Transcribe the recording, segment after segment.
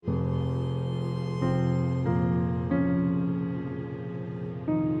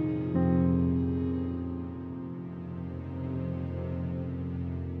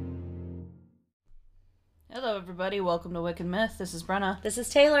everybody. Welcome to Wicked Myth. This is Brenna. This is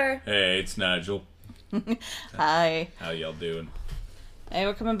Taylor. Hey, it's Nigel. Hi. How y'all doing? Hey,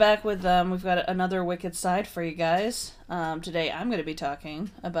 we're coming back with, we've got another Wicked side for you guys. Today I'm going to be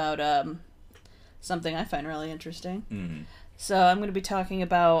talking about something I find really interesting. Mm-hmm. So I'm going to be talking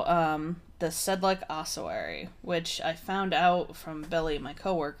about the Sedlec Ossuary, which I found out from Billy, my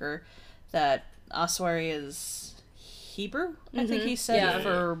coworker, that Ossuary is Hebrew, I think he said,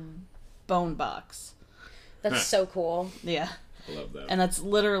 for bone box. That's so cool. Yeah. I love that. And that's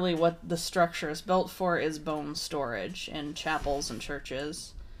literally what the structure is built for, is bone storage in chapels and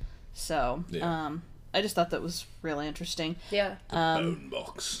churches. So, I just thought that was really interesting. Yeah. Bone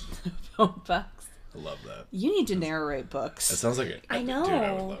box. Bone box. I love that. You need to narrate books. That sounds like a... I know. Dude,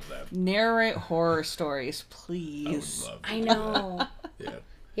 I would love that. Narrate horror stories, please. I would love I know. Yeah.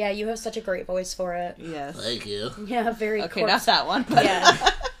 Yeah, you have such a great voice for it. Yes. Thank you. Yeah, very Okay, not that one.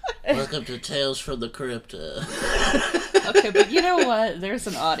 Yeah. Welcome to Tales from the Crypt. Okay, but you know what? There's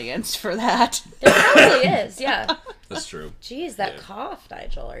an audience for that. There probably is, yeah. That's true. Jeez, that cough,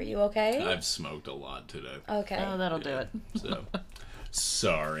 Nigel. Are you okay? I've smoked a lot today. Okay. Oh, that'll do it. So,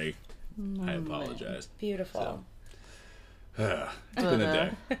 sorry. I apologize. Beautiful. It's been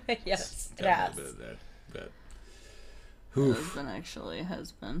a day. Yes, it Definitely has. been a day. But... Husband actually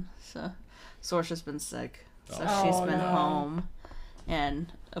has been. So, Sorcia's been sick. So Oh, she's been no. home.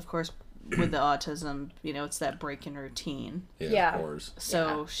 And, of course, with the autism, you know, it's that break in routine. Yeah. Of course.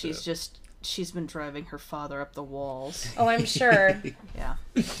 So she's been driving her father up the walls. Oh, I'm sure. Yeah.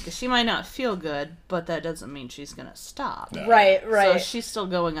 Because she might not feel good, but that doesn't mean she's going to stop. No. Right. So she's still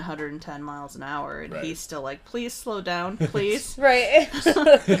going 110 miles an hour, and Right. he's still like, please slow down, please. Right.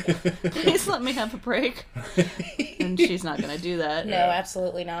 Please let me have a break. And she's not going to do that. No,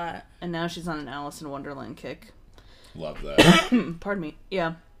 absolutely not. And now she's on an Alice in Wonderland kick. Love that. Pardon me.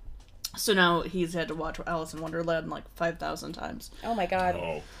 Yeah. So now he's had to watch Alice in Wonderland like 5,000 times. Oh my god.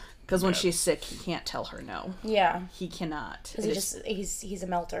 Oh. Because when Yeah. she's sick, he can't tell her no. Yeah. He cannot. Because he's a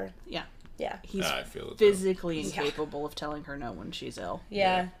melter. Yeah. Yeah. He's I feel it. physically incapable of telling her no when she's ill.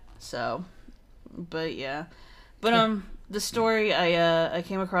 Yeah. So, but yeah. But the story, I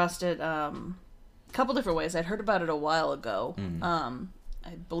came across it a couple different ways. I'd heard about it a while ago.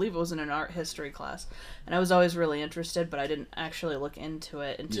 I believe it was in an art history class, and I was always really interested, but I didn't actually look into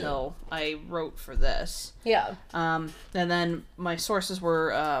it until I wrote for this. Yeah. And then my sources were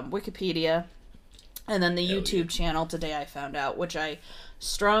Wikipedia, and then the YouTube channel Today I Found Out, which I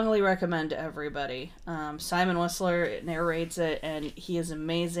strongly recommend to everybody. Simon Whistler narrates it, and he is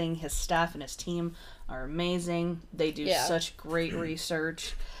amazing. His staff and his team are amazing. They do such great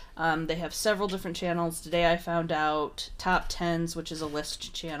research. They have several different channels. Today I Found Out, Top Tens, which is a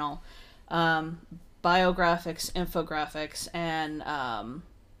list channel, biographics, infographics, and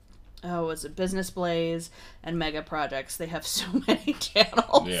Business Blaze and Mega Projects. They have so many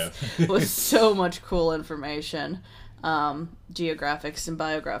channels with so much cool information. Geographics and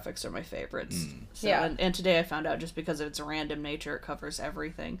biographics are my favorites. So, and Today I Found Out, just because of its random nature, it covers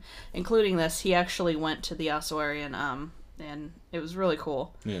everything, including this. He actually went to the Ossuary and it was really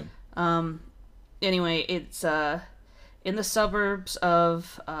cool. Yeah. Anyway, it's in the suburbs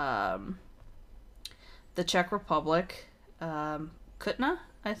of the Czech Republic. Kutna,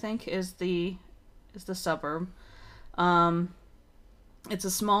 I think, is the suburb. It's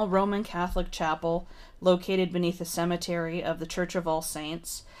a small Roman Catholic chapel located beneath a cemetery of the Church of All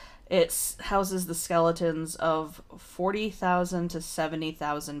Saints. It houses the skeletons of 40,000 to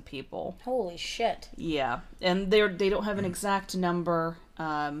 70,000 people. Holy shit. Yeah, and they don't have an exact number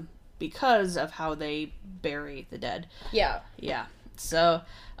because of how they bury the dead. Yeah. Yeah. So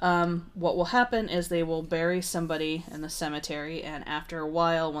what will happen is they will bury somebody in the cemetery, and after a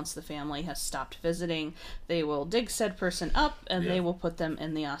while, once the family has stopped visiting, they will dig said person up, and they will put them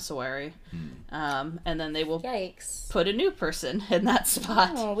in the ossuary. And then they will put a new person in that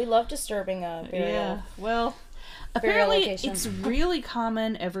spot. Oh, we love disturbing burial. Yeah. Well, apparently it's really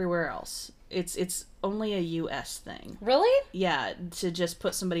common everywhere else. It's only a U.S. thing. Really? Yeah, to just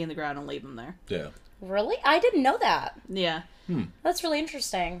put somebody in the ground and leave them there. Yeah. Really? I didn't know that. Yeah. That's really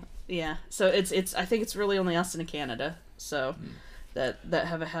interesting. Yeah. So it's I think it's really only us in Canada. So that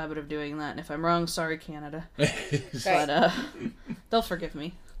have a habit of doing that. And if I'm wrong, sorry, Canada. But they'll forgive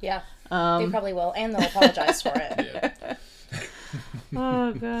me. Yeah. They probably will, and they'll apologize for it. Yeah.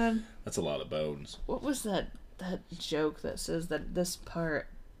 Oh god. That's a lot of bones. What was that joke that says that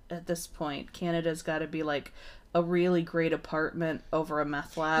at this point, Canada's got to be like a really great apartment over a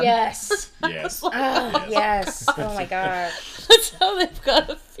meth lab? Yes. Yes. Yes. Oh my god. That's how they've got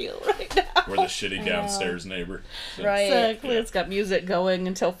to feel right now. We're the shitty downstairs neighbor. So. Right. Exactly. It's got music going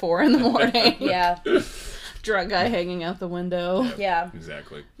until 4 a.m. Yeah. Drunk guy hanging out the window. Yeah.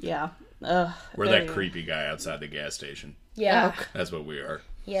 Exactly. Yeah. We're that creepy guy outside the gas station. Yeah. That's what we are.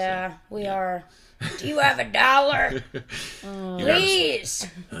 Yeah, we are. Do you have $1? Please.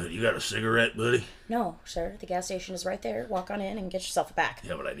 You got a cigarette, buddy? No, sir. The gas station is right there. Walk on in and get yourself a pack.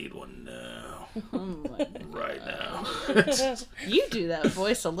 Yeah, but I need one now. Oh my Right now. You do that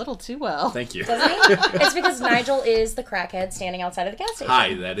voice a little too well. Thank you. Doesn't he? It's because Nigel is the crackhead standing outside of the gas station.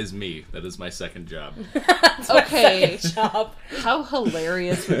 Hi, that is me. That is my second job. Okay. Job. How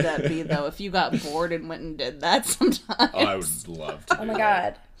hilarious would that be, though, if you got bored and went and did that sometimes? Oh, I would love to. Oh my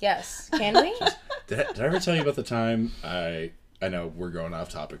god. Yes. Can we? Did I ever tell you about the time I know we're going off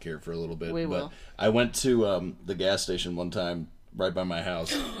topic here for a little bit, We but will. I went to the gas station one time right by my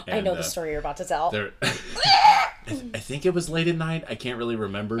house. And, I know the story you're about to tell. There, I think it was late at night. I can't really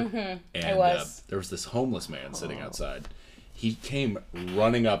remember. And it was. there was this homeless man sitting outside. He came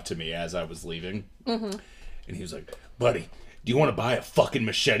running up to me as I was leaving, and he was like, "Buddy, do you want to buy a fucking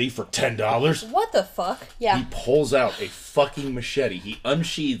machete for $10?" What the fuck? Yeah. He pulls out a fucking machete. He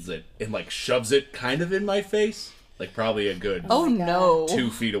unsheathes it and like shoves it kind of in my face, like probably a good Oh, no. 2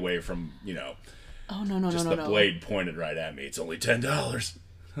 feet away from Oh, no, just no, the no. blade pointed right at me. It's only $10.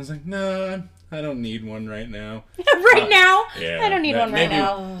 I was like, no, I don't need one right now. Right now? Yeah, I don't need one right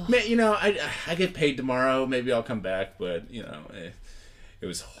now. I get paid tomorrow. Maybe I'll come back, but it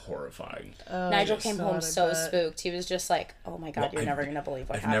was horrifying. Nigel came God, home I so bet. spooked. He was just like, oh my god, Well, you're never going to believe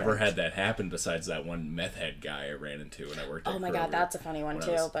what I've happened. never had that happen besides that one meth head guy I ran into when I worked at Oh my Kroger god, that's a funny one when I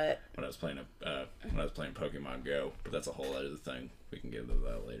too, was- but... when I was playing Pokemon Go, but that's a whole other thing. We can get into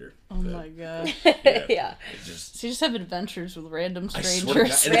that later. Oh my god. Yeah. It just So you just have adventures with random I swear to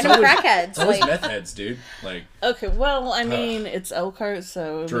God, strangers. and it's Random always- crackheads. It's always Like, meth heads, dude. Like, Okay, well, I mean, it's Elkhart,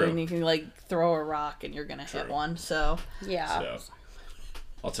 so True. I mean, you can, like, throw a rock and you're gonna hit True. one, so... yeah. so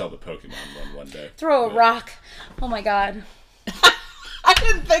I'll tell the Pokemon one day. Throw a But- rock. Oh my god. I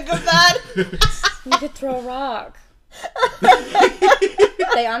didn't think of that! You could throw a rock.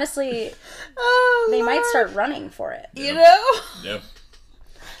 They honestly, Oh, they might Lord. start running for it. You know? Yep.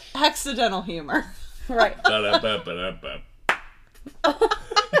 Accidental humor. Right. Ba-da-ba-ba-da-ba.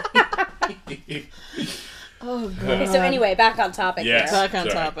 Oh, God. Okay, so anyway, back on topic Yes. here. Back on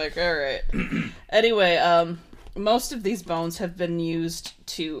Sorry. topic, alright. Anyway, most of these bones have been used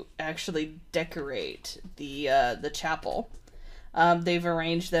to actually decorate the chapel. They've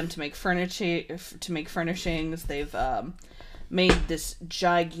arranged them to make furnishings. They've made this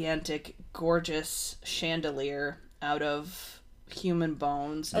gigantic, gorgeous chandelier out of human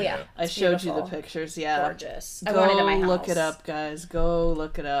bones. Oh yeah. I it's showed you the beautiful. pictures. Yeah, Gorgeous. I Go want it in my house. look it up, guys. Go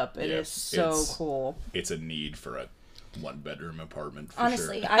look it up. It Yeah, is so it's- cool. It's a need for a 1-bedroom apartment. For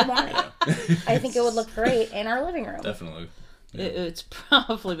Honestly, sure. I want it. I think it would look great in our living room. Definitely. It's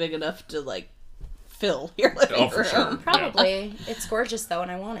probably big enough to like fill your living Oh, for room. sure. Probably. It's gorgeous though,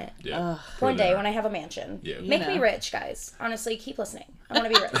 and I want it. Yeah. One day when I have a mansion. Yeah. Make me know. rich, guys. Honestly, keep listening. I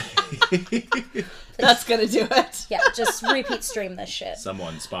want to be rich. That's gonna do it. Yeah, just repeat stream this shit.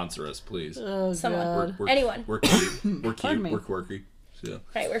 Someone sponsor us, please. Oh, Someone. God. Anyone. We're cute. We're Pardon cute. me. We're quirky. So.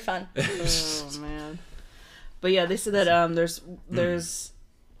 Right, we're fun. Oh man. But yeah, they said that there's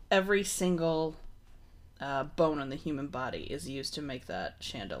every single bone in the human body is used to make that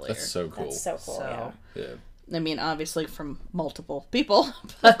chandelier. That's so cool. That's so cool, So, Yeah. I mean, obviously from multiple people,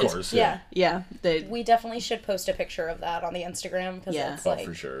 but Of course. yeah. yeah, they We definitely should post a picture of that on the Instagram because Yeah. it's Oh, like,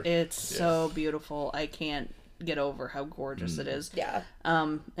 for sure. it's so beautiful. I can't get over how gorgeous it is. yeah,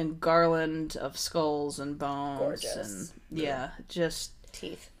 And garland of skulls and bones Gorgeous. and just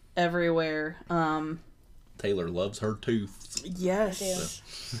teeth. everywhere. Taylor loves her tooth. Yes.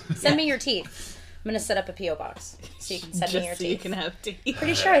 Send me your teeth. I'm gonna set up a PO box so you can send me Just your so you teeth. can have teeth.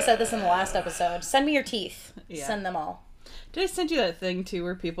 Pretty sure I said this in the last episode. Send me your teeth. Yeah. Send them all. Did I send you that thing too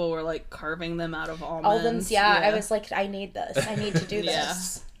where people were like carving them out of almonds? Almonds, yeah. I was like, I need this. I need to do Yeah.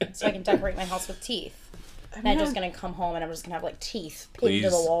 this so I can decorate my house with teeth. And I'm just gonna come home and I'm just gonna have like teeth pinned to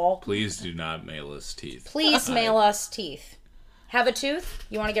the wall. Please do not mail us teeth. Please mail us teeth. Have a tooth?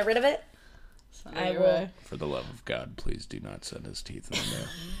 You want to get rid of it? I will. For the love of God, please do not send us teeth in the mail.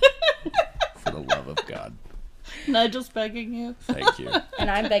 For the love of God. Nigel's begging you. Thank you. And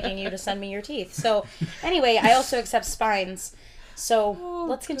I'm begging you to send me your teeth. So, anyway, I also accept spines. So,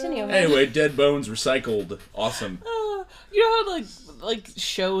 let's continue. Anyway, dead bones recycled. Awesome. You know how like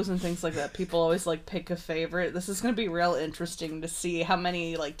shows and things like that, people always like pick a favorite. This is gonna be real interesting to see how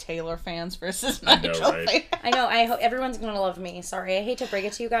many like Taylor fans versus I know, Nigel right? fans. I know, I hope everyone's going to love me. Sorry, I hate to break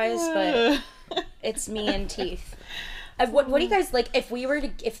it to you guys, but it's me and teeth. What do you guys like if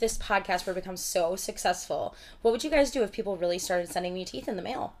this podcast were to become so successful? What would you guys do if people really started sending me teeth in the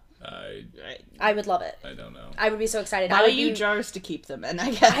mail? I would love it. I don't know. I would be so excited. Buy I would you jars to keep them in,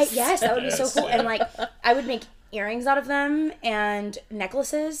 I guess. yes, that would be so Yes, cool. yeah. And like, I would make earrings out of them and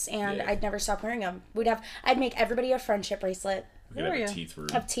necklaces, and Yeah. I'd never stop wearing them. I'd make everybody a friendship bracelet We could There have a you- teeth room.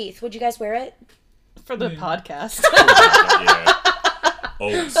 of teeth. Would you guys wear it? For the podcast. Yeah.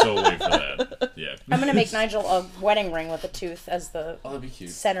 Oh, solely for that. Yeah. I'm gonna make Nigel a wedding ring with a tooth as the Oh, that'd be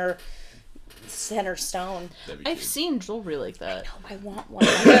cute. center stone. That'd be I've cute. seen jewelry like that. Oh, I want one.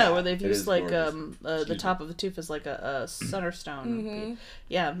 Yeah, where they've It used is like gorgeous. the Excuse top me. of the tooth as like a center stone. Mm-hmm.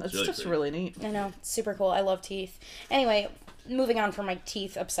 Yeah, that's really just pretty. really neat. I know, it's super cool. I love teeth. Anyway, moving on from my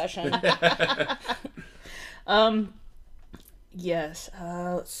teeth obsession. Yes.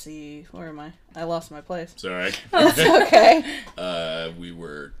 Let's see. Where am I? I lost my place. Sorry. Okay. We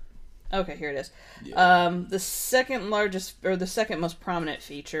were. Okay, here it is. Yeah. The second largest, or the second most prominent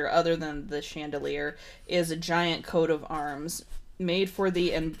feature, other than the chandelier, is a giant coat of arms made for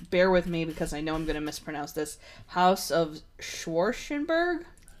the, and bear with me because I know I'm going to mispronounce this, House of Schwarzenberg?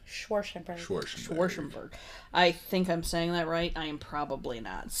 Schwarzenberg. I think I'm saying that right. I am probably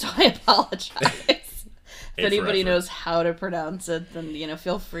not, so I apologize. If anybody effort. knows how to pronounce it, then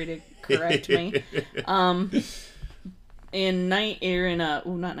feel free to correct me. In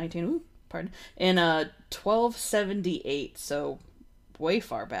 1278, so way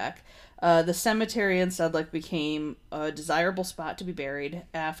far back, the cemetery in Sedlec became a desirable spot to be buried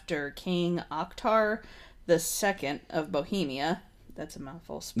after King Oktar II of Bohemia, that's a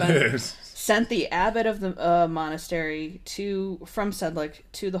mouthful, sent the abbot of the monastery from Sedlec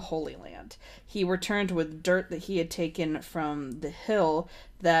to the Holy Land. He returned with dirt that he had taken from the hill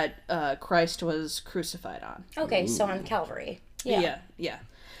that Christ was crucified on. Okay, so on Calvary. Yeah. Yeah.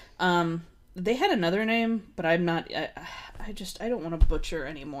 They had another name, but I'm not. I don't want to butcher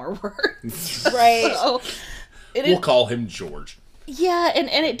any more words. Right. So, We'll call him George. yeah, and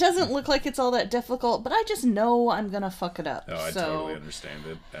it doesn't look like it's all that difficult, but I just know I'm gonna fuck it up. Oh, I so, totally understand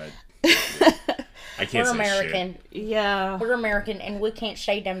it. I can't We're say American. Yeah. We're American, and we can't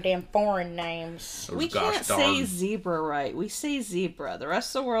say them damn foreign names. shit. We Gosh can't darn. say zebra right. We say zebra. The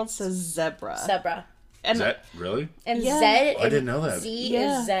rest of the world says zebra. Zebra. And Is that really? And Yeah. Zed. I didn't know that. Z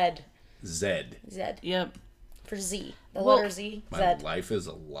Yeah. is Zed. Zed. Zed. yep. For Z. The Well, letter Z. My Zed. life is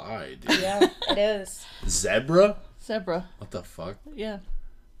a lie, dude. Yeah, it is. Zebra? Zebra. What the fuck? Yeah.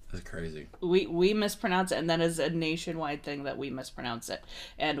 That's crazy. We mispronounce it, and that is a nationwide thing that we mispronounce it.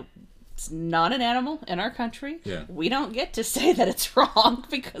 And it's not an animal in our country. Yeah. We don't get to say that it's wrong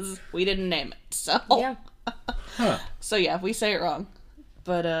because we didn't name it. So Yeah. Huh. So yeah, we say it wrong.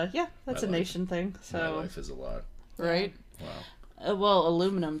 But yeah, that's My a life- nation thing. My So life is a lie. right. Wow. Well,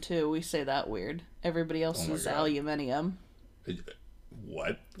 aluminum too. We say that weird. Everybody else my is God. aluminium.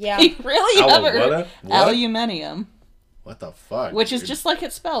 What? Yeah. Really? Ever? What? Aluminium, What the fuck? which is dude? just like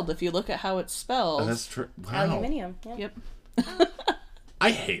it's spelled. If you look at how it's spelled. Oh, that's true. Wow. Aluminium. Yeah. Yep. I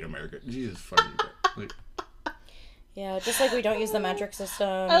hate America. Jesus fucking Christ. Like, Yeah, just like we don't use the metric system.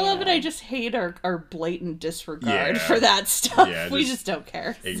 I love you it. know. I just hate our blatant disregard Yeah. for that stuff. Yeah, we just just don't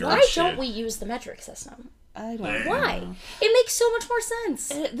care. ignorant Why shit. don't we use the metric system? I don't. Why? It makes so much more sense.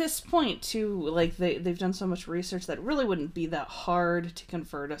 At this point, too, like they've done so much research that it really wouldn't be that hard to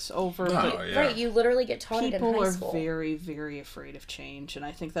convert us over. No, but yeah. Right, you literally get taught it in people high are school. very, very afraid of change, and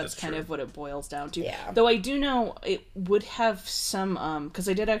I think that's kind true. of what it boils down to. Yeah. Though I do know it would have some, because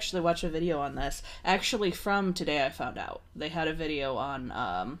I did actually watch a video on this. Actually, from Today I Found Out, they had a video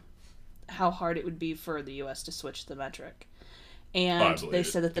on how hard it would be for the U.S. to switch the metric, and believe they it.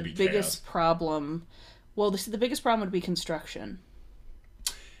 said that the It'd be biggest problem. Well, they said the biggest problem would be construction.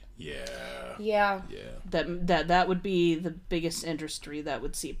 Yeah. Yeah. Yeah. That would be the biggest industry that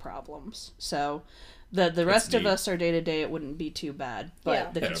would see problems. So the rest of neat. us, our day to day, it wouldn't be too bad. But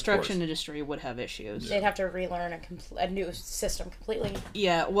Yeah. the Yeah, of construction course. industry would have issues. They'd have to relearn a new system completely.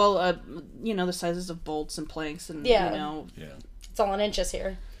 Yeah, well, the sizes of bolts and planks and, Yeah. Yeah. It's all in inches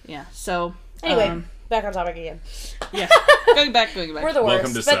here. yeah. So, Anyway, back on topic again. yeah. going back. We're the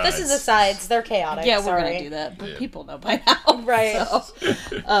Welcome worst. to But this is the Sides. sides. They're chaotic. Yeah, we're Sorry. going to do that. But Yeah. people know by now. Right.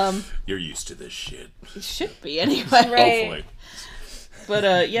 So, You're used to this shit. it should be anyway. Right. Hopefully.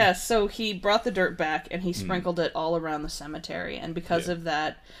 But yeah, so he brought the dirt back and he sprinkled it all around the cemetery, and because Yeah. of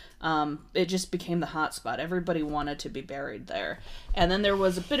that, it just became the hot spot. Everybody wanted to be buried there, and then there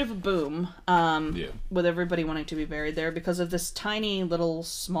was a bit of a boom with everybody wanting to be buried there because of this tiny little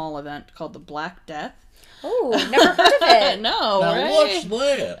small event called the Black Death. Oh, never heard of it. No, Now right? what's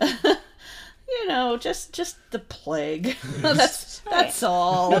that? Just the plague. that's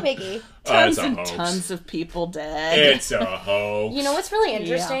all. No biggie. Oh, Tons it's a and hoax. tons of people dead. It's a hoax. You know what's really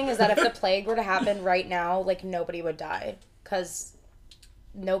interesting is that if the plague were to happen right now, like nobody would die. Because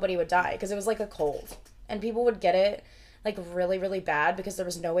nobody would die because it was like a cold, and people would get it like really, really bad because there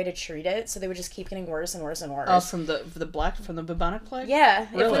was no way to treat it, so they would just keep getting worse and worse and worse. Oh, from the bubonic plague? Yeah,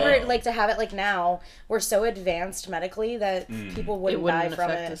 if Really? we were like to have it like now, we're so advanced medically that people wouldn't die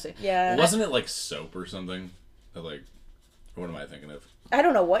from it. Yeah, Wasn't it like soap or something? That, like, what am I thinking of? I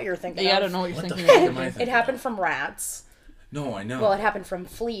don't know what you're thinking. Yeah, of. I don't know what you're What the thinking fuck of. am I thinking It happened of? from rats. No, I know. Well, it happened from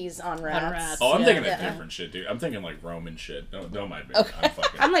fleas on rats. rats. Oh, I'm Yeah. thinking of Yeah. different shit, dude. I'm thinking like Roman shit. Don't mind me. Okay.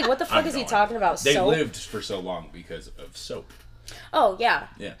 I'm like, what the fuck is he talking about? They Soap? lived for so long because of soap. Oh yeah.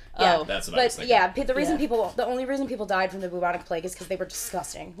 Yeah. Yeah, Oh. That's what I was but thinking. yeah, the Yeah. only reason people died from the bubonic plague is because they were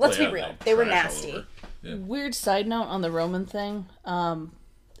disgusting. Let's Well, be yeah, real, they were trash all nasty. over. Yeah. Weird side note on the Roman thing.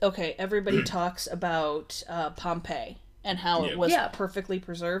 Okay, everybody talks about Pompeii and how Yeah. it was Yeah. perfectly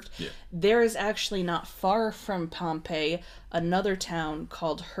preserved. Yeah. There is actually not far from Pompeii another town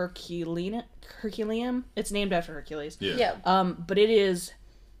called Herculaneum. It's named after Hercules. Yeah. Yeah. But it is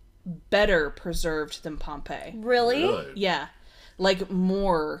better preserved than Pompeii. Really? Really? Yeah. Like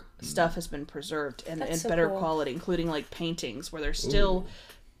more stuff has been preserved and That's so better cool. quality, including like paintings where there's still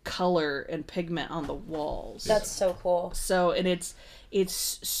color and pigment on the walls. That's so cool. So, and it's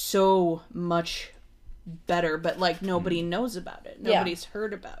so much better, but like nobody knows about it. Yeah. Nobody's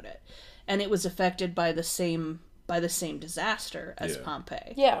heard about it. And it was affected by the same disaster as Yeah.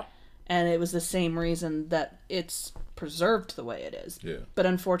 Pompeii. Yeah. And it was the same reason that it's preserved the way it is. Yeah. But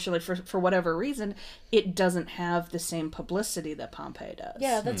unfortunately, for whatever reason, it doesn't have the same publicity that Pompeii does.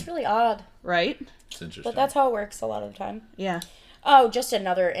 Yeah, that's really odd. Right? It's interesting. But that's how it works a lot of the time. Yeah. Oh, just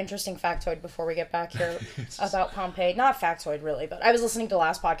another interesting factoid before we get back here about Pompeii. Not factoid, really, but I was listening to the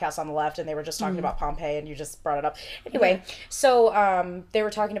last podcast on the left, and they were just talking about Pompeii, and you just brought it up. Anyway, so they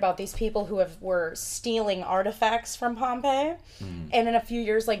were talking about these people who were stealing artifacts from Pompeii, and in a few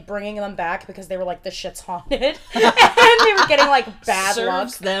years, like, bringing them back because they were like, this shit's haunted. And they were getting, like, bad luck.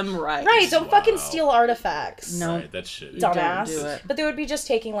 Serves them right. Right, don't fucking Wow. steal artifacts. No. Right, that's shitty. Dumbass. do it. But they would be just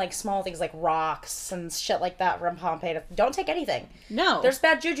taking, like, small things like rocks and shit like that from Pompeii. Don't take anything. No. There's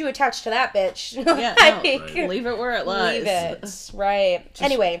bad juju attached to that bitch. Yeah, Like, no, right. Leave it where it lies. leave it. Right. Just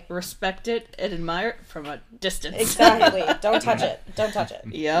Anyway, respect it and admire it from a distance. exactly. Don't touch it. Don't touch it.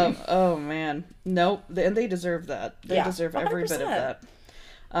 Yeah. Oh man. Nope. And they deserve that. They Yeah, deserve every bit of 100%.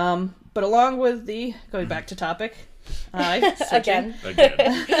 that. But along with the going back to topic, Again.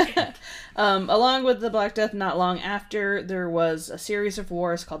 Again. along with the Black Death, not long after there was a series of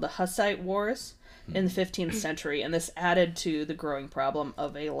wars called the Hussite Wars in the 15th century, and this added to the growing problem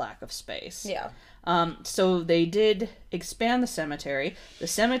of a lack of space. Yeah. So they did expand the cemetery. The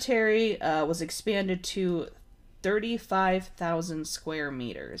cemetery was expanded to 35,000 square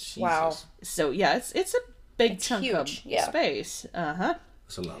meters. Wow. So yeah, it's a big chunk huge, of yeah. space.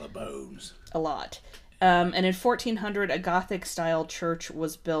 That's a lot of bones. A lot. And in 1400, a Gothic-style church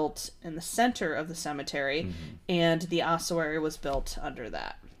was built in the center of the cemetery, and the ossuary was built under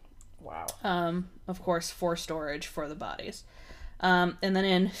that. Wow. Of course, for storage for the bodies. And then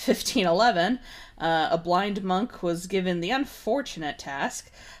in 1511, a blind monk was given the unfortunate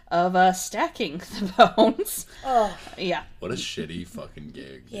task of stacking the bones. Oh. Yeah. What a shitty fucking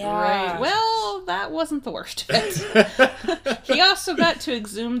gig. Yeah. Right. Well, that wasn't the worst of it. He also got to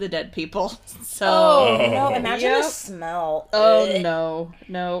exhume the dead people. So. Oh, no. Imagine Yep. the smell. Oh Ugh.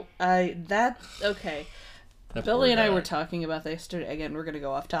 no. Okay. That Billy poor and I guy. were talking about this yesterday. Again, we're going to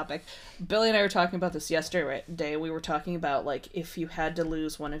go off topic. Billy and I were talking about this yesterday. We were talking about, like, if you had to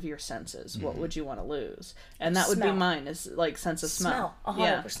lose one of your senses, what would you want to lose? And that would be Smell. mine, is, like, sense of smell.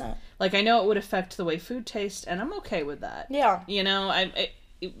 100%. Like, I know it would affect the way food tastes, and I'm okay with that. Yeah. You know,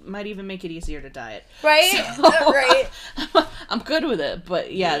 it might even make it easier to diet. Right? Right. I'm good with it,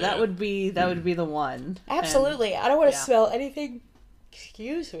 but yeah, Yeah. that would be the one. Absolutely. I don't want to yeah. smell anything.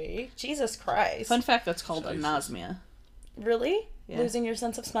 Excuse me. Jesus Christ. And fun fact, that's called Jesus. anosmia. Really? Yeah. Losing your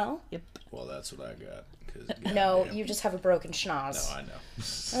sense of smell? Yep. Well, that's what I got. 'cause, No, goddamn. you just have a broken schnoz. No, I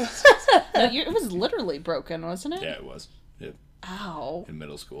know. No, it was literally broken, wasn't it? Yeah, it was. Yep. Ow. In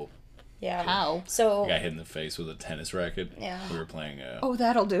middle school. Yeah. How? So, I got hit in the face with a tennis racket. Yeah. We were playing. Oh,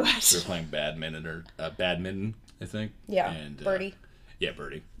 that'll do We were it. playing badminton, I think. yeah. And, Birdie. Yeah,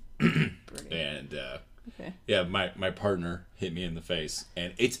 birdie. And Okay. yeah, my partner hit me in the face,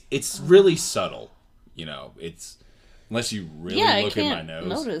 and it's really subtle, you know. It's unless you really Yeah, I look at my can't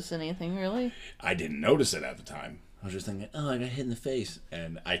nose. notice anything really. I didn't notice it at the time. I was just thinking, oh, I got hit in the face,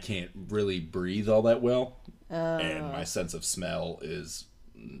 and I can't really breathe all that well, and my sense of smell is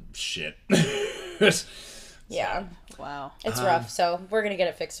shit. Yeah. Wow. It's rough, so we're going to get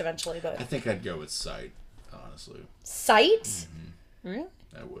it fixed eventually, I but... think I'd go with sight, honestly. Sight? Really?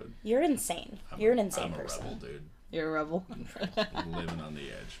 I would. You're insane. You're an I'm insane a person. rebel, dude. You're a rebel. Living on the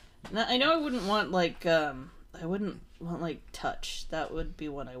edge. Now, I know I wouldn't want touch. That would be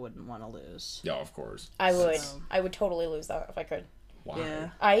one I wouldn't want to lose. Yeah, of course. I would. I would totally lose that if I could. Why? Yeah.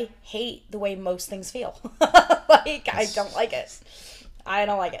 I hate the way most things feel. I don't like it. I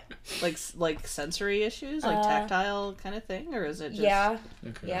don't like it. Like sensory issues, like tactile kind of thing, or is it just... Yeah.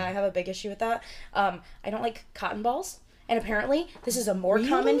 Okay. Yeah, I have a big issue with that. I don't like cotton balls. And apparently, this is a more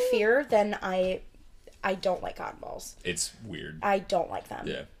common fear than I don't like cotton balls. It's weird. I don't like them.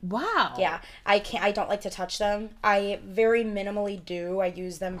 Yeah. Wow. Yeah. I don't like to touch them. I very minimally do. I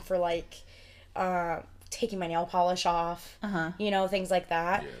use them for like taking my nail polish off. Things like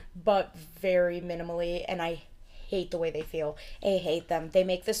that. Yeah. But very minimally, and I hate the way they feel. I hate them. They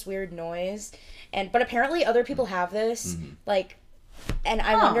make this weird noise. But apparently other people have this. And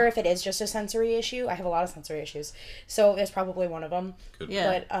I wonder if it is just a sensory issue. I have a lot of sensory issues. So it's probably one of them. Good.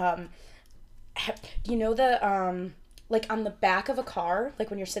 Yeah. But you know like on the back of a car, like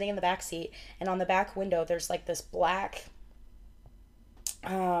when you're sitting in the back seat, and on the back window there's like this black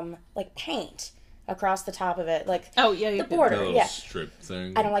like paint across the top of it, like the border. The Yeah. strip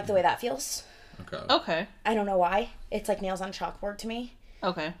thing. I don't like the way that feels. Okay. I don't know why. It's like nails on a chalkboard to me.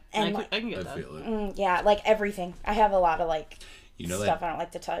 Okay. And I can get I that. feel it. Yeah, like everything. I have a lot of like stuff I don't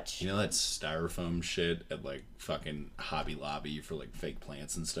like to touch. You know that styrofoam shit at like fucking Hobby Lobby for like fake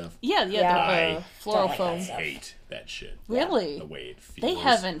plants and stuff? Yeah, Yeah. the floral Don't like foam. that stuff. Hate that shit. Really? The way it feels. They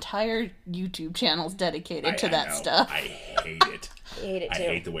have entire YouTube channels dedicated to that know. stuff. I hate it. I hate it I too.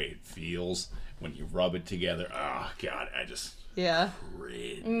 hate the way it feels when you rub it together. Oh god, I just Yeah.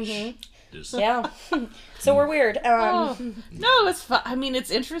 cringe. Just Yeah. So we're weird. Oh, no, it's fun. I mean, it's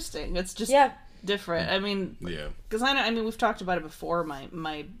interesting. It's just different. I mean, yeah. because I mean, we've talked about it before.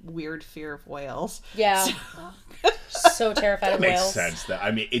 My weird fear of whales. Yeah. So terrified of Makes whales. sense. That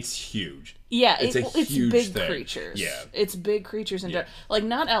I mean, it's huge. Yeah, It's a huge big thing. creatures. Yeah. It's big creatures and like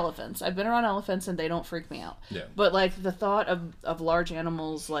not elephants. I've been around elephants and they don't freak me out. Yeah. But like the thought of large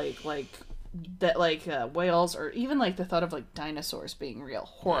animals like that, like whales, or even like the thought of like dinosaurs being real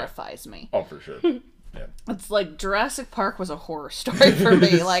horrifies me. Oh, for sure. Yeah. It's like Jurassic Park was a horror story for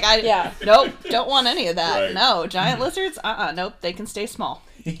me. Like nope, don't want any of that. Right. No, giant lizards. Nope, they can stay small.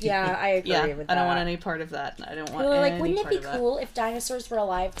 Yeah, I agree with that. I don't want any part of that. I don't want. People are like, any wouldn't it part be of that. cool if dinosaurs were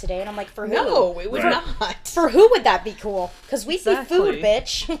alive today? And I'm like, for who? No, it would Right. not. For who would that be cool? Because we'd be food,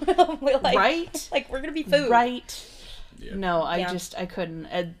 Exactly. bitch. We're like, Right? Like, we're gonna be food. Right. Yeah. No, I couldn't.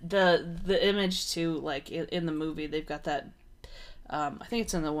 The image too, like in the movie, they've got that. I think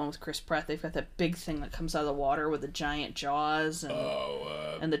it's in the one with Chris Pratt. They've got that big thing that comes out of the water with the giant jaws,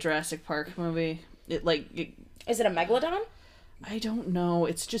 and the Jurassic Park movie. Is it a megalodon? I don't know.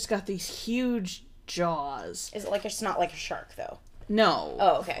 It's just got these huge jaws. Is it like it's not like a shark though? No.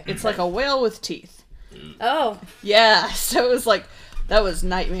 Oh, okay. It's like a whale with teeth. Oh, Yeah. So it was like that was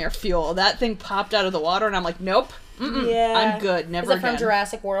nightmare fuel. That thing popped out of the water, and I'm like, nope. yeah. I'm good. Never Is it from again.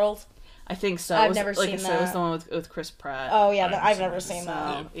 Jurassic World? I think so. I've It was, never like seen I said, it was that. the one with Chris Pratt. Oh yeah, I've never seen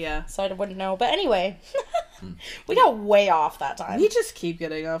that. Yeah. So I wouldn't know. But anyway, we got way off that time. We just keep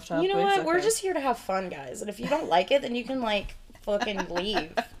getting off topic. You know what? It's We're okay. just here to have fun, guys. And if you don't like it, then you can like fucking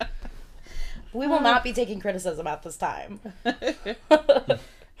leave. We will not be taking criticism at this time.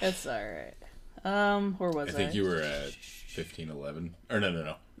 It's alright. Where was I? I think you were at 1511. Or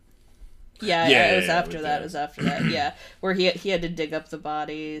no. Yeah, Yeah, it was yeah, after with that. the- It was after that. Yeah, where he had to dig up the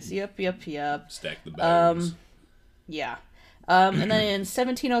bodies. Yep. Stack the bones. Yeah. And then in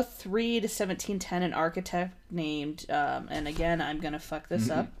 1703 to 1710, an architect named, and again, I'm going to fuck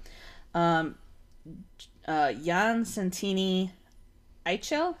this up, Jan Santini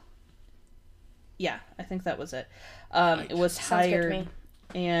Eichel? Yeah, I think that was it. It was Sounds good to hired, me.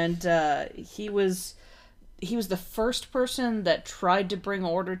 and he was the first person that tried to bring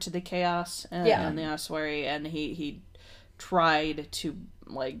order to the chaos in the ossuary, and he tried to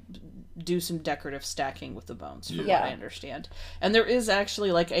like do some decorative stacking with the bones, from what I understand. And there is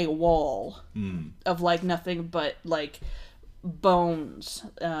actually like a wall of like nothing but like bones.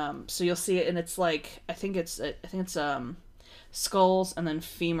 So you'll see it, and it's like I think it's skulls and then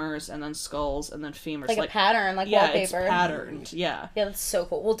femurs and then skulls and then femurs, Like a pattern, like yeah, wallpaper. it's patterned. Yeah, Yeah, that's so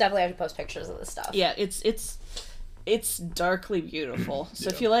cool. We'll definitely have to post pictures of this stuff. yeah, it's darkly beautiful. So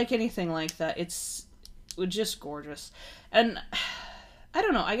if you like anything like that, it's just gorgeous. And I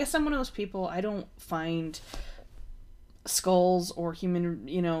don't know, I guess I'm one of those people, I don't find skulls or human,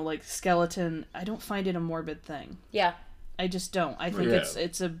 like skeleton, I don't find it a morbid thing. Yeah. I just don't. I think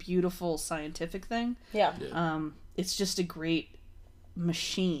it's a beautiful scientific thing. Yeah. It's just a great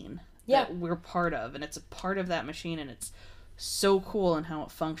machine Yeah. that we're part of, and it's a part of that machine, and it's so cool in how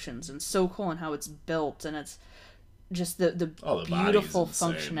it functions, and so cool in how it's built, and it's just the Oh, the beautiful body's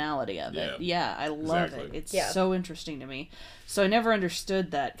insane. functionality of it. Yeah. Yeah, I love Exactly. it. It's so interesting to me. So I never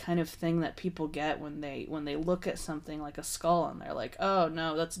understood that kind of thing that people get when they look at something like a skull and they're like, "Oh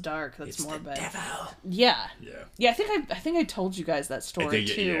no, that's dark. That's It's morbid." the devil. Yeah. Yeah. Yeah, I think I told you guys that story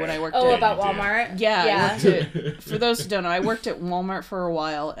think too when I worked Oh, at about you did. Walmart? Yeah, Yeah. I worked at, for those who don't know, I worked at Walmart for a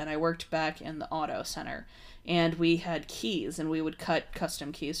while, and I worked back in the auto center. And we had keys, and we would cut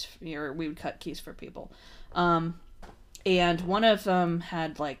custom keys, or we would cut keys for people. And one of them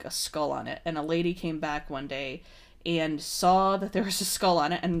had, like, a skull on it, and a lady came back one day and saw that there was a skull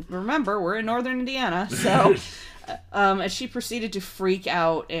on it, and remember, we're in northern Indiana, so... and she proceeded to freak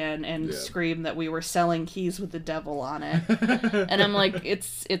out and scream that we were selling keys with the devil on it. And I'm like,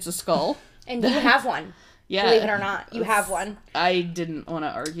 it's a skull. And you have one. Yeah. Believe it or not, you have one. I didn't want to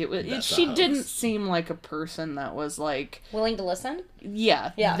argue with it. That's She a hoax. didn't seem like a person that was like, Willing to listen?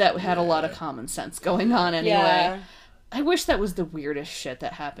 yeah. Yeah. That had a lot of common sense going on anyway. Yeah. I wish that was the weirdest shit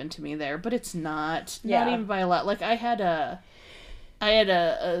that happened to me there, but it's not. Yeah. Not even by a lot. Like, I had a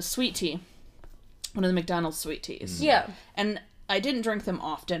sweet tea. One of the McDonald's sweet teas. Yeah. And I didn't drink them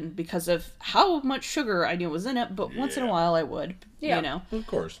often because of how much sugar I knew was in it, but once in a while I would, Yeah. you know. Of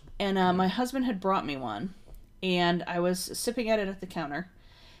course. And my husband had brought me one, and I was sipping at it at the counter,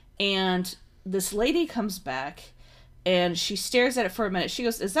 and this lady comes back, and she stares at it for a minute. She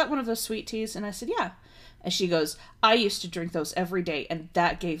goes, "Is that one of those sweet teas?" And I said, "Yeah." And she goes, "I used to drink those every day, and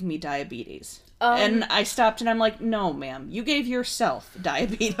that gave me diabetes." And I stopped, and I'm like, "No, ma'am, you gave yourself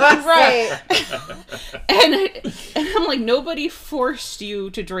diabetes." Right. and I'm like, nobody forced you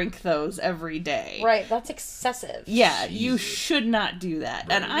to drink those every day. Right. That's excessive. Yeah, you Jesus. Right. should not do that.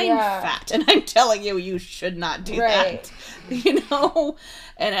 And I'm Yeah. fat, and I'm telling you, you should not do Right. that. You know?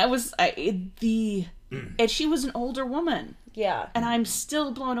 And and she was an older woman. Yeah. And I'm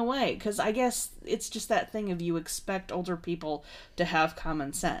still blown away, because I guess it's just that thing of you expect older people to have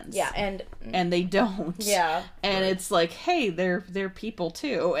common sense. Yeah. And they don't. Yeah. And it's like, hey, they're people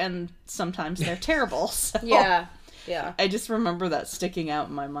too, and sometimes they're terrible. So Yeah. Yeah. I just remember that sticking out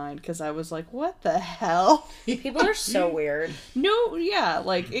in my mind, because I was like, what the hell? People are so weird. No, yeah,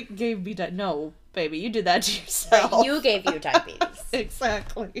 like, it gave me... No, baby, you did that to yourself. You gave you diabetes.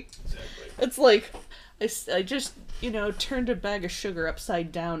 Exactly. It's like, I just, turned a bag of sugar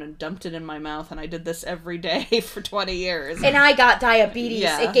upside down and dumped it in my mouth, and I did this every day for 20 years. And I got diabetes.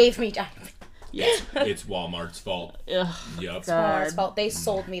 Yeah. It gave me diabetes. Yeah. It's Walmart's fault. Ugh, Yep. God. It's fault. They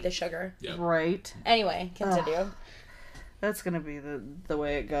sold me the sugar. Yep. right. Anyway, continue. That's gonna be the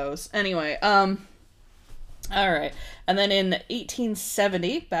way it goes. Anyway, all right. And then in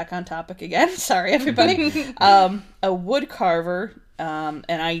 1870, back on topic again, sorry everybody, a wood carver, and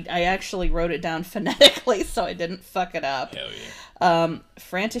I actually wrote it down phonetically so I didn't fuck it up. Hell yeah.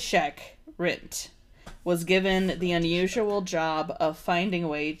 František Rint was given the unusual job of finding a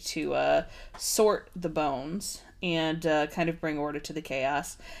way to sort the bones and kind of bring order to the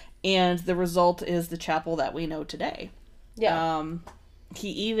chaos. And the result is the chapel that we know today. Yeah. He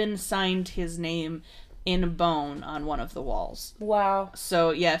even signed his name in bone on one of the walls. Wow.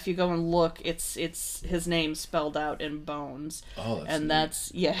 So yeah, if you go and look, it's his name spelled out in bones. Oh, that's and neat.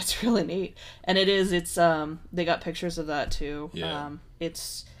 that's it's really neat. And it's they got pictures of that too. Yeah.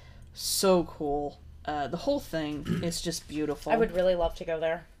 It's so cool. The whole thing is just beautiful. I would really love to go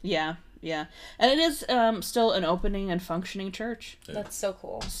there. Yeah. And it is still an opening and functioning church. That's so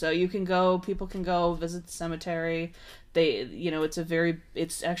cool. So people can go visit the cemetery.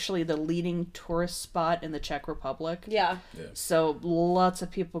 It's actually the leading tourist spot in the Czech Republic. Yeah. So lots of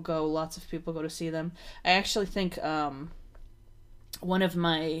people go to see them. I actually think one of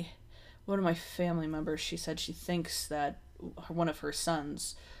my family members, she said she thinks that one of her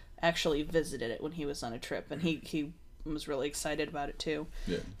sons actually visited it when he was on a trip, and he was really excited about it too.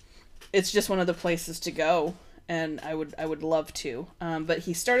 Yeah. It's just one of the places to go, and I would love to. But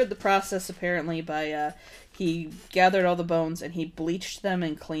he started the process apparently by he gathered all the bones and he bleached them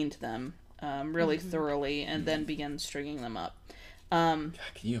and cleaned them really thoroughly, and then began stringing them up. God,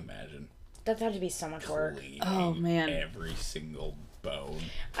 can you imagine? That had to be so much work. Cleaning Oh, man. every single bone.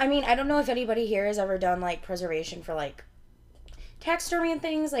 I mean, I don't know if anybody here has ever done like preservation for like taxidermy and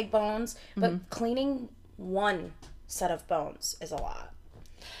things like bones, but cleaning one set of bones is a lot.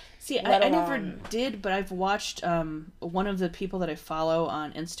 See, I never did, but I've watched one of the people that I follow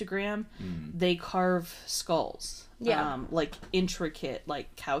on Instagram. They carve skulls. Yeah. Like intricate,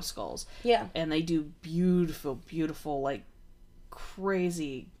 like cow skulls. Yeah. And they do beautiful, beautiful, like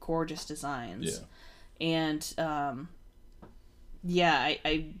crazy, gorgeous designs. Yeah. And yeah,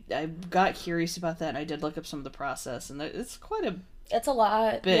 I got curious about that, and I did look up some of the process, and it's quite a It's a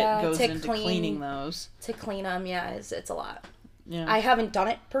lot. bit Yeah, goes to into cleaning those. To clean them, yeah, it's a lot. Yeah. I haven't done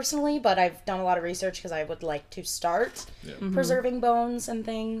it personally, but I've done a lot of research because I would like to start preserving bones and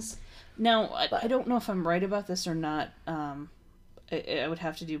things. Now, I don't know if I'm right about this or not. I would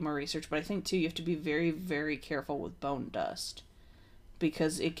have to do more research, but I think, too, you have to be very, very careful with bone dust.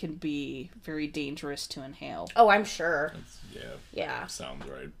 Because it can be very dangerous to inhale. Oh, I'm sure. Yeah. Sounds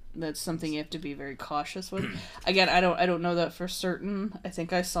right. That's something you have to be very cautious with. Again, I don't know that for certain. I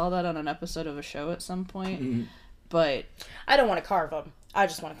think I saw that on an episode of a show at some point. But I don't want to carve them. I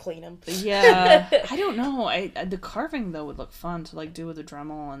just want to clean them. Yeah. I don't know. The carving, though, would look fun to, like, do with a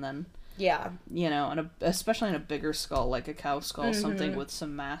Dremel and then... Yeah. You know, especially in a bigger skull, like a cow skull, something with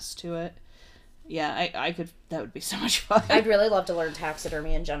some mass to it. Yeah, I could... That would be so much fun. I'd really love to learn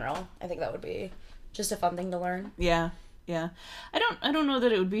taxidermy in general. I think that would be just a fun thing to learn. Yeah. I don't know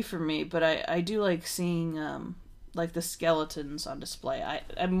that it would be for me, but I do like seeing... like the skeletons on display.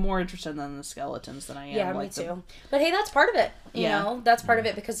 I'm more interested in the skeletons than I am. Yeah, like me too. But hey, that's part of it. You know, that's part of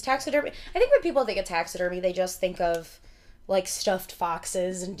it because taxidermy. I think when people think of taxidermy, they just think of like stuffed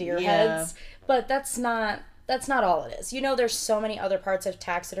foxes and deer heads. But that's not all it is. You know, there's so many other parts of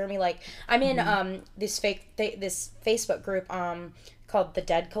taxidermy. Like I'm in this Facebook group called the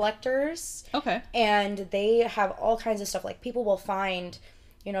Dead Collectors. Okay. And they have all kinds of stuff. Like people will find,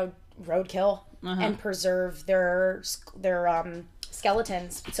 you know, roadkill and preserve their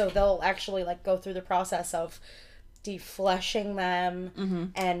skeletons. So they'll actually like go through the process of defleshing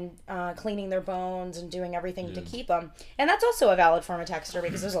them and cleaning their bones and doing everything to keep them. And that's also a valid form of taxidermy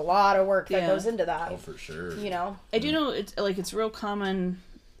because there's a lot of work that goes into that. Oh, for sure. You know, I do know it's real common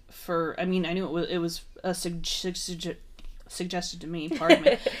for. I mean, I knew it was suggested to me. Pardon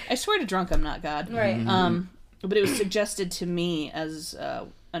me. I swear to drunk, I'm not God. right? But it was suggested to me as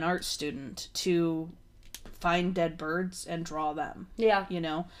an art student to find dead birds and draw them. Yeah. You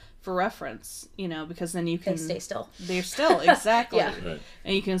know, for reference. You know, because then you can They stay still. They're still exactly. Yeah. Right.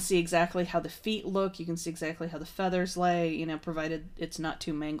 And you can see exactly how the feet look. You can see exactly how the feathers lay. You know, provided it's not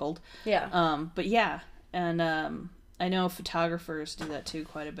too mangled. Yeah. But yeah, and I know photographers do that too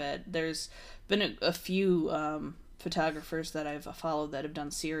quite a bit. There's been a few photographers that I've followed that have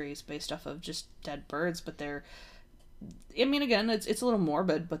done series based off of just dead birds, but they're, I mean, again, it's a little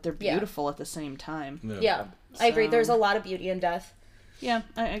morbid, but they're beautiful at the same time. Yeah. I agree. There's a lot of beauty in death. Yeah,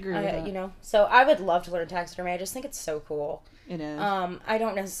 I agree with that. You know, so I would love to learn taxidermy. I just think it's so cool. It is. I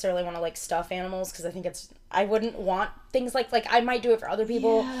don't necessarily want to like stuff animals because I think I wouldn't want things like I might do it for other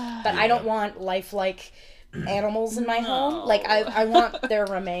people, but I don't want lifelike animals in my home. Like I want their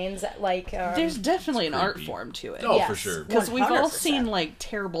remains. Like there's definitely an art form to it. Oh, Yes. for sure. Because we've all 100%. seen like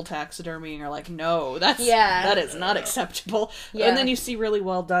terrible taxidermy and you're like, no, that is not acceptable. Yeah. And then you see really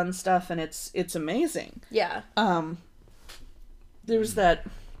well done stuff and it's amazing. Yeah. There was that,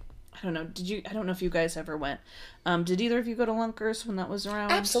 I don't know, I don't know if you guys ever went. Did either of you go to Lunkers when that was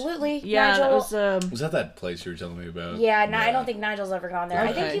around? Absolutely. Yeah, Nigel, that was Was that that place you were telling me about? Yeah, I don't think Nigel's ever gone there.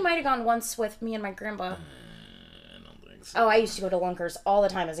 I think Okay. he might have gone once with me and my grandpa. I don't think so. Oh, I used to go to Lunkers all the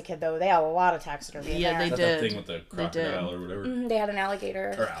time as a kid, though. They have a lot of taxidermy in Yeah, there. Is that did. the thing with the crocodile or whatever? They had an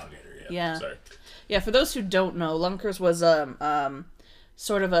alligator. Or alligator, Yeah. Sorry. Yeah, for those who don't know, Lunkers was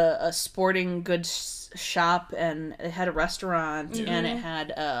sort of a sporting goods shop, and it had a restaurant, and it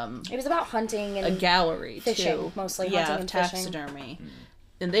had It was about hunting and a gallery fishing, too, mostly yeah, hunting of and fishing. taxidermy.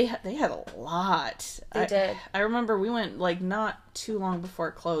 And they had a lot. They did. I remember we went like not too long before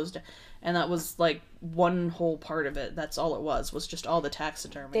it closed, and that was like one whole part of it. That's all it was just all the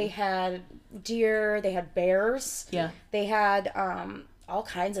taxidermy. They had deer. They had bears. Yeah. They had all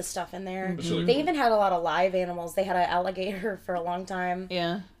kinds of stuff in there. really They cool. even had a lot of live animals. They had an alligator for a long time,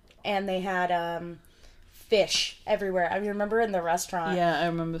 Yeah. and they had fish everywhere. I remember in the restaurant. Yeah, I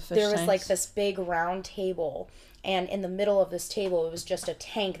remember fish There was tanks. like this big round table, and in the middle of this table it was just a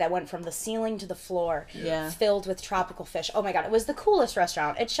tank that went from the ceiling to the floor, filled with tropical fish. Oh my god, it was the coolest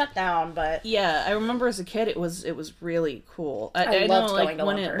restaurant. It shut down, but Yeah, I remember as a kid it was really cool. I loved know, going like to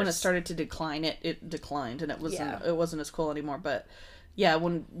when it Lunkers. started to decline, it declined, and it wasn't as cool anymore. But yeah,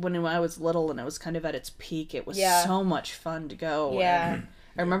 when I was little and it was kind of at its peak, it was so much fun to go. Yeah. And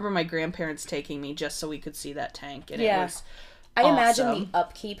I remember my grandparents taking me just so we could see that tank, and Yeah. it was I imagine awesome. the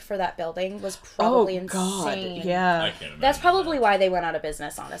upkeep for that building was probably insane. God, I yeah. can't imagine That's probably that. why they went out of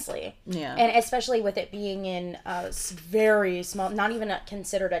business, honestly. Yeah. And especially with it being in a very small, not even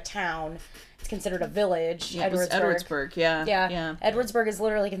considered a town. It's considered a village. Yeah, it was Edwardsburg, yeah. Yeah. Edwardsburg is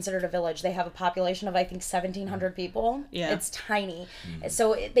literally considered a village. They have a population of, I think, 1,700 people. Yeah. It's tiny.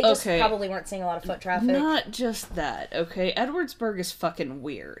 So they just Okay. probably weren't seeing a lot of foot traffic. Not just that, okay? Edwardsburg is fucking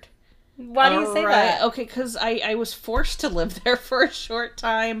weird. Why do you say that? Okay, because I was forced to live there for a short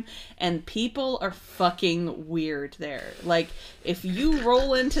time, and people are fucking weird there. Like, if you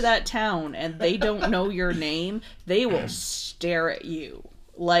roll into that town and they don't know your name, they will stare at you.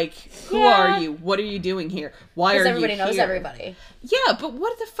 Like, who Yeah. are you? What are you doing here? Why are you Because everybody knows here? everybody. Yeah, but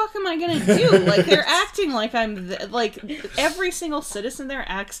what the fuck am I gonna do? Like, they're acting like like, every single citizen there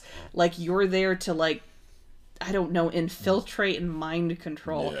acts like you're there to, like, I don't know, infiltrate and mind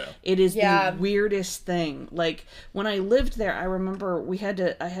control. Yeah. It is Yeah. the weirdest thing. Like, when I lived there, I remember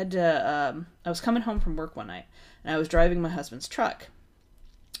I was coming home from work one night, and I was driving my husband's truck,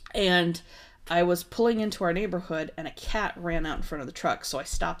 and I was pulling into our neighborhood, and a cat ran out in front of the truck, so I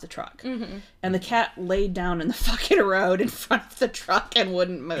stopped the truck. Mm-hmm. And the cat laid down in the fucking road in front of the truck and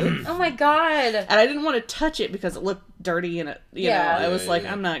wouldn't move. Oh my god. And I didn't want to touch it because it looked dirty, and you know, I was like,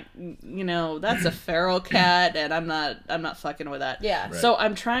 Yeah. I'm not, that's a feral cat, and I'm not fucking with that. Yeah. Right. So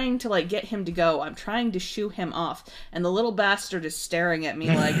I'm trying to, like, get him to go. I'm trying to shoo him off, and the little bastard is staring at me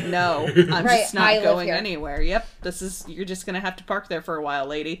like, no, I'm Right, just I not live going here. anywhere. Yep, you're just gonna have to park there for a while,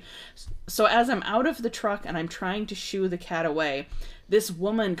 lady. So as I'm out of the truck and I'm trying to shoo the cat away, this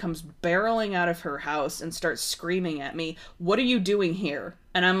woman comes barreling out of her house and starts screaming at me, "What are you doing here?"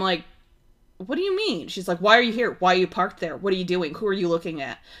 And I'm like, "What do you mean?" She's like, "Why are you here? Why are you parked there? What are you doing? Who are you looking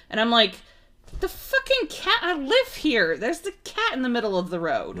at?" And I'm like, "The fucking cat, I live here. There's the cat in the middle of the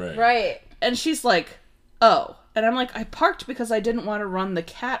road." Right. Right. And she's like, "Oh." And I'm like, "I parked because I didn't want to run the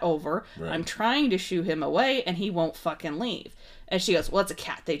cat over. Right. I'm trying to shoo him away and he won't fucking leave." And she goes, "Well, it's a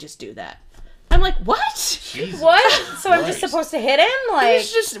cat. They just do that." I'm like, "What?" Jesus What? So I'm just Christ. supposed to hit him? Like,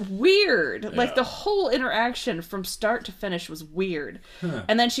 It's just weird. Like, Yeah. the whole interaction from start to finish was weird.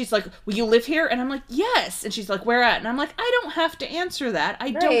 And then she's like, "Will you live here?" And I'm like, "Yes." And she's like, "Where at?" And I'm like, "I don't have to answer that. I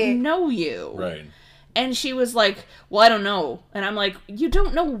Right. don't know you." Right. And she was like, "Well, I don't know." And I'm like, "You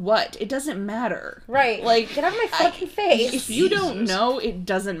don't know what? It doesn't matter." right. Like, get out of my fucking face. If you don't Jesus. know, it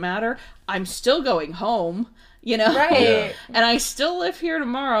doesn't matter. I'm still going home, you know? Right. Yeah. And I still live here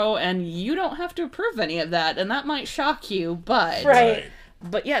tomorrow, and you don't have to approve any of that, and that might shock you, but... Right.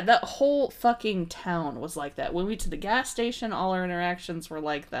 But yeah, that whole fucking town was like that. When we went to the gas station, all our interactions were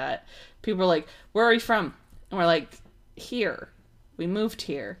like that. People were like, "Where are you from?" And we're like, "Here. We moved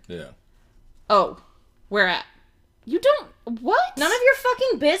here." Yeah. "Oh, where at?" "You don't... What?" None of your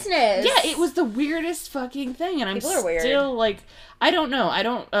fucking business. Yeah, it was the weirdest fucking thing, and I'm People are weird. still like, I don't know. I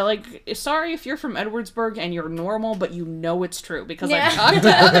don't like. Sorry if you're from Edwardsburg and you're normal, but you know it's true because Yeah. I've talked to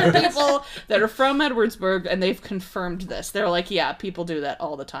other people that are from Edwardsburg and they've confirmed this. They're like, "Yeah, people do that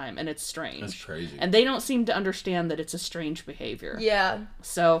all the time, and it's strange." That's crazy. And they don't seem to understand that it's a strange behavior. Yeah.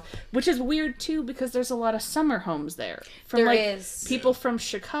 So, which is weird too because there's a lot of summer homes there from There like is. people from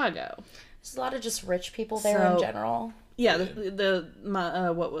Chicago. There's a lot of just rich people there in So- general. Yeah,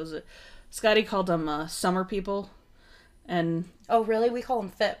 what was it? Scotty called them summer people, and Oh, really? We call them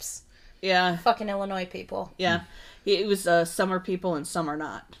FIPS. yeah, Fucking Illinois people. yeah, it was summer people and summer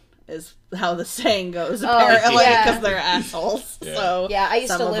not is how the saying goes apparently yeah. because they're assholes. Yeah. So Yeah, I used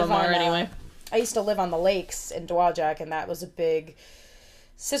some to of live them are on anyway. I used to live on the lakes in Dowagiac, and that was a big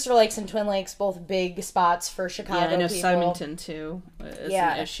Sister Lakes and Twin Lakes, both big spots for Chicago Yeah, I know people. Simonton too is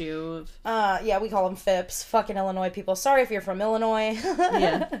Yeah. an issue. Yeah, we call them FIPS. Fucking Illinois people. Sorry if you're from Illinois.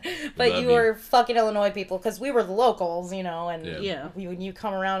 Yeah. But Love you you. are fucking Illinois people, because we were the locals, you know, and Yeah. Yeah. when you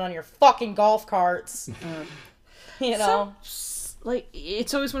come around on your fucking golf carts, you know. Like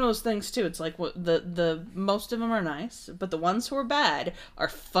it's always one of those things too. It's like what the most of them are nice, but the ones who are bad are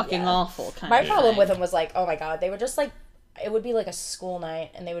fucking Yeah. awful. Kind My of problem thing. with them was like, oh my god, they would just like, it would be like a school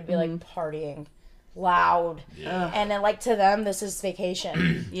night, and they would be Mm-hmm. like partying loud. Yeah. And then, like, to them, this is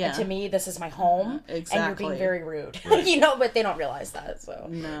vacation. Yeah. And to me, this is my home. And you're Exactly. being very rude. Right. You know, but they don't realize that. So,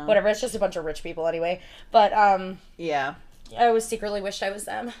 No. whatever. It's just a bunch of rich people anyway. But, Yeah. I always secretly wished I was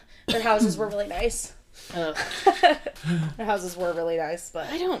them. Their houses were really nice. Ugh. Their houses were really nice, but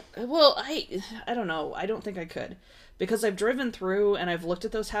I don't know. I don't think I could. Because I've driven through and I've looked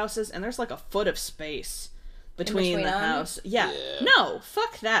at those houses and there's like a foot of space between between the them? house. Yeah. Yeah. No,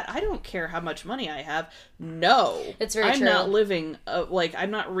 fuck that. I don't care how much money I have. No. It's very I'm true. not living, I'm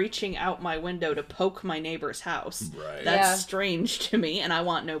not reaching out my window to poke my neighbor's house. Right. That's Yeah. strange to me and I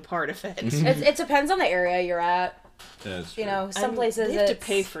want no part of it. it depends on the area you're at. That's You true. know, some places they have to it's...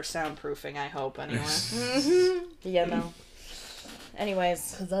 pay for soundproofing, I hope, anyway. Yeah, no.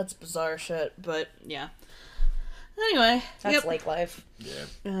 Anyways, Because that's bizarre shit, but yeah. Anyway, that's lake life.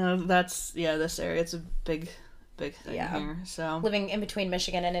 Yeah. This area, it's a big thing here, so. Living in between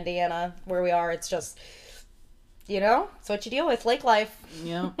Michigan and Indiana, where we are, it's just, it's what you deal with, lake life.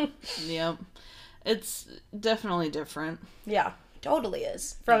 Yep. It's definitely different. Yeah, totally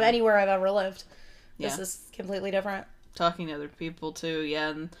is. From anywhere I've ever lived. This Yeah. is completely different. Talking to other people, too,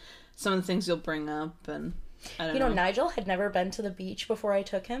 and some of the things you'll bring up, and I don't know. Nigel had never been to the beach before I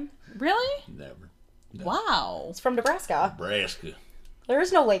took him. Really? Never. No. Wow. It's from Nebraska. Nebraska. There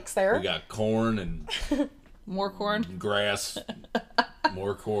is no lakes there. We got corn and More corn? grass.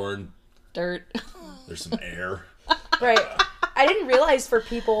 More corn. Dirt. There's some air. Right. I didn't realize for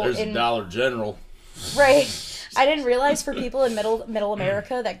people There's in... a Dollar General. Right. I didn't realize for people in middle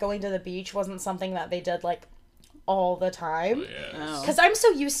America that going to the beach wasn't something that they did, like, all the time. Yeah. Because I'm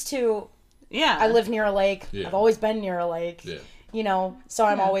so used to... Yeah. I live near a lake. Yeah. I've always been near a lake. Yeah. So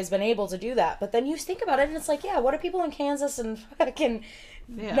I've always been able to do that. But then you think about it, and it's like, yeah, what do people in Kansas and fucking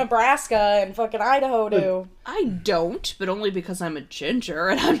Nebraska and fucking Idaho do? I don't, but only because I'm a ginger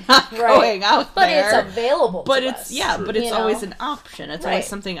and I'm not going out But there. it's available But to it's us. but it's You always know? an option. It's Right. always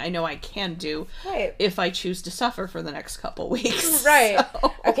something I know I can do Right. if I choose to suffer for the next couple weeks. Right.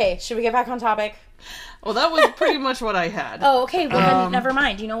 So- Okay, should we get back on topic? Well, that was pretty much what I had. Oh, okay. Well, then never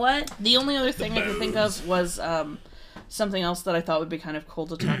mind. You know what? The only other thing I could think of was something else that I thought would be kind of cool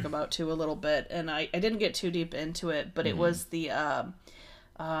to talk about too a little bit, and I didn't get too deep into it, but it was the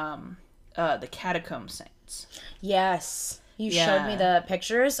catacomb saints. Yes. You showed me the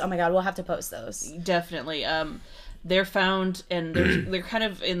pictures. Oh my god, we'll have to post those. Definitely. They're found, and they're kind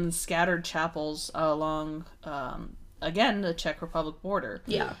of in scattered chapels along, again, the Czech Republic border.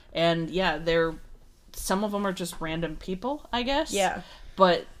 Yeah. And some of them are just random people, I guess. Yeah.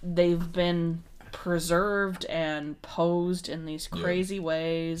 But they've been preserved and posed in these crazy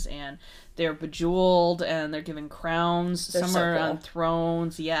ways, and they're bejeweled, and they're given crowns. They're Some so are cool. on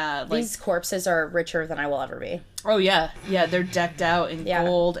thrones. Yeah. These corpses are richer than I will ever be. Oh yeah, they're decked out in Yeah.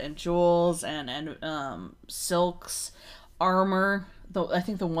 gold and jewels and silks, armor. I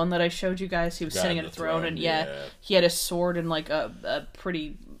think the one that I showed you guys, he was sitting on at a the throne, throne, and yeah. he had a sword and like a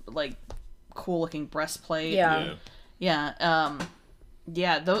pretty like cool looking breastplate. Yeah.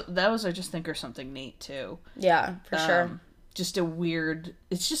 Those I just think are something neat too. Yeah, for sure. Just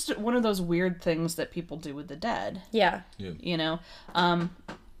it's just one of those weird things that people do with the dead. Yeah. You know, have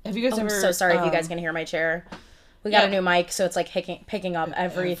you guys I'm ever? so sorry if you guys can hear my chair. We got a new mic, so it's like picking up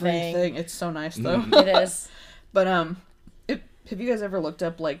everything. It's so nice though. It is. But have you guys ever looked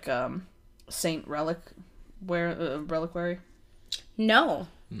up like Saint Reliquary? No.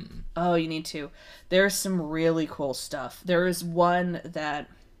 Oh, you need to. There's some really cool stuff. There is one that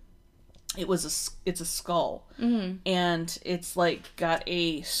it's a skull, and it's like got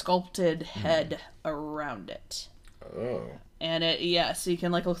a sculpted head around it. Oh. And so you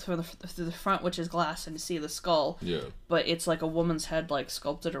can like look through the front, which is glass, and see the skull. Yeah. But it's like a woman's head like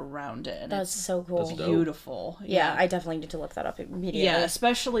sculpted around it, and That's so cool. That's dope. beautiful. Yeah, I definitely need to look that up immediately. Yeah,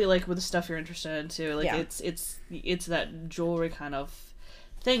 especially like with the stuff you're interested in too. Like Yeah. it's that jewelry kind of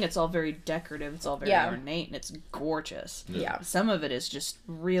thing. It's all very decorative. It's all very ornate, and it's gorgeous. Yeah. Some of it is just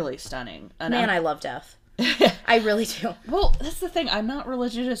really stunning. And Man, I love death. I really do. well, that's the thing. I'm not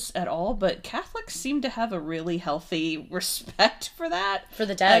religious at all, but Catholics seem to have a really healthy respect for that. For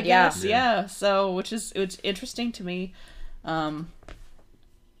the dead, I guess. Yeah. So, it's interesting to me.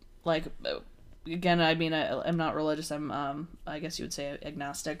 Like, again, I mean, I'm not religious. I'm, I guess you would say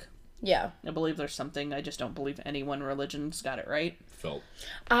agnostic. Yeah. I believe there's something. I just don't believe any one religion's got it right. Felt.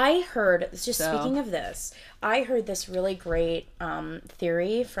 I heard, just So- speaking of this, I heard this really great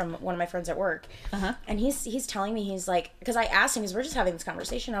theory from one of my friends at work. And he's telling me, he's like, because I asked him, because we're just having this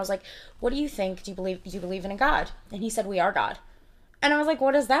conversation, I was like, what do you think? Do you believe in a God? And he said, we are God. And I was like,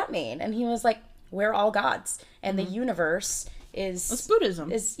 what does that mean? And he was like, we're all gods. And the universe is... It's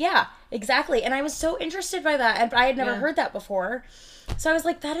Buddhism. Yeah, exactly. And I was so interested by that. And I had never heard that before. So I was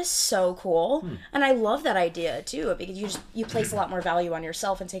like, that is so cool. And I love that idea too, because you place a lot more value on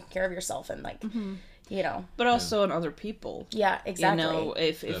yourself and taking care of yourself and like, you know. But also on other people. Yeah, exactly. You know,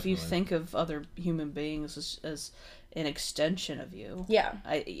 if you Definitely. think of other human beings as an extension of you. Yeah.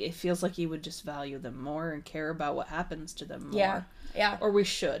 It feels like you would just value them more and care about what happens to them more. Yeah. Yeah. Or we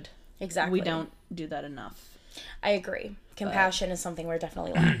should. Exactly. We don't do that enough. I agree. Compassion is something we're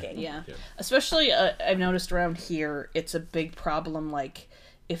definitely lacking. Yeah. Especially, I've noticed around here, it's a big problem. Like,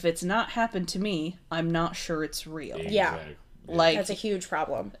 if it's not happened to me, I'm not sure it's real. Yeah. Like, That's a huge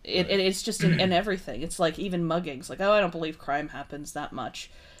problem. it's just in everything. It's like even muggings. Like, oh, I don't believe crime happens that much.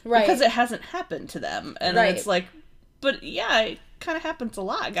 Right. Because it hasn't happened to them. And Right. it's like, but yeah, it kind of happens a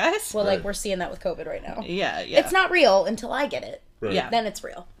lot, guys. Well, like, we're seeing that with COVID right now. Yeah. It's not real until I get it. Right. Yeah. Then it's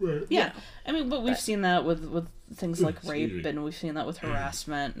real. Right. Yeah. I mean, but we've seen that with things like rape, Excuse me. and we've seen that with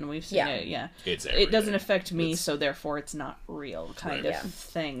harassment, and we've seen Yeah. it, yeah. It's it doesn't everything. affect me, so therefore it's not real kind Right. of Yeah.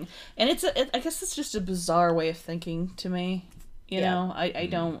 thing. And I guess it's just a bizarre way of thinking to me. You Yeah. know, I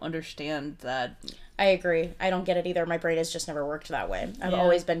don't understand that. I agree. I don't get it either. My brain has just never worked that way. I've Yeah.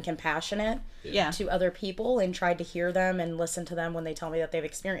 always been compassionate Yeah. to other people and tried to hear them and listen to them when they tell me that they've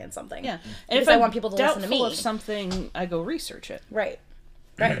experienced something. Yeah. And Because if I I'm want people to listen to doubtful me. of something, I go research it. Right.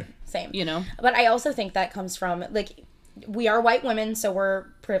 Right. Same. You know? But I also think that comes from, like, we are white women, so we're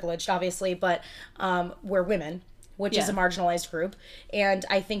privileged, obviously, but we're women, which is Yeah. a marginalized group. And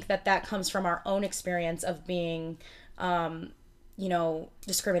I think that comes from our own experience of being, you know,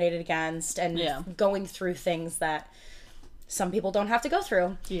 discriminated against and Yeah. going through things that some people don't have to go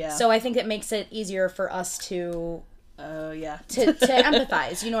through. Yeah. So I think it makes it easier for us to Yeah.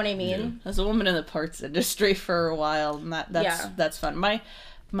 empathize. You know what I mean? As a woman in the parts industry for a while, and that's fun.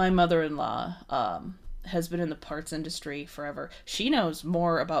 My mother-in-law has been in the parts industry forever. She knows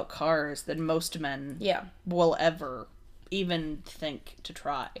more about cars than most men Yeah. will ever even think to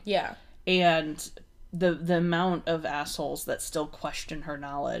try. Yeah. And the amount of assholes that still question her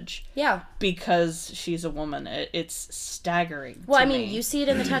knowledge Yeah. because she's a woman, it's staggering. Well, to I mean, me. you see it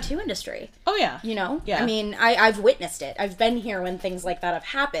in the tattoo industry. Oh yeah. You know? Yeah. I mean, I've witnessed it. I've been here when things like that have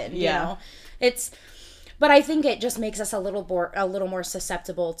happened, you Yeah. know? But I think it just makes us a little more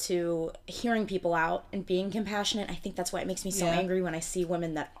susceptible to hearing people out and being compassionate. I think that's why it makes me so Yeah. angry when I see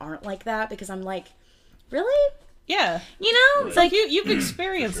women that aren't like that, because I'm like, really? Yeah. You know? It's like you've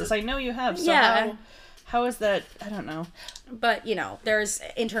experienced this. I know you have. So Yeah. how is that? I don't know. But, you know, there's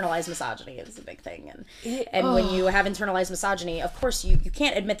internalized misogyny is a big thing. And when you have internalized misogyny, of course, you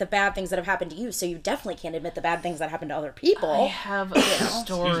can't admit the bad things that have happened to you, so you definitely can't admit the bad things that happen to other people. I have a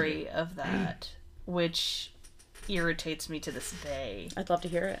story of that, which irritates me to this day. I'd love to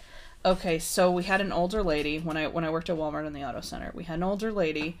hear it. Okay, so we had an older lady when I worked at Walmart in the auto center. We had an older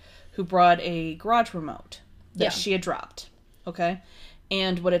lady who brought a garage remote that Yeah. she had dropped. Okay,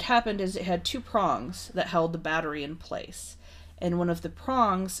 and what had happened is it had two prongs that held the battery in place, and one of the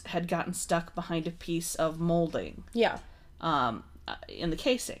prongs had gotten stuck behind a piece of molding Yeah. in the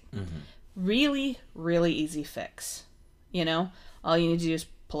casing. Really, really easy fix. You know, all you need to do is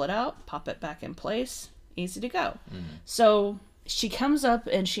pull it out, pop it back in place, easy to go. So she comes up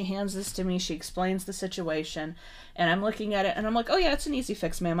and she hands this to me. She explains the situation, and I'm looking at it and I'm like, oh yeah, it's an easy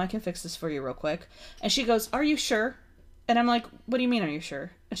fix, ma'am. I can fix this for you real quick. And she goes, are you sure? And I'm like, what do you mean, are you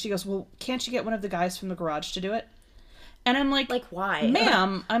sure? And she goes, well, can't you get one of the guys from the garage to do it? And I'm like, why?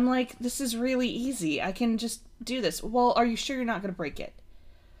 ma'am, I'm like, this is really easy. I can just do this. Well, are you sure you're not going to break it?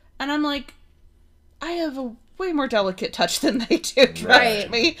 And I'm like, I have a way more delicate touch than they do. Trust Right.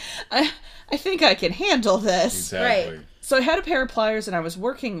 me. I think I can handle this. Exactly. Right. So I had a pair of pliers and I was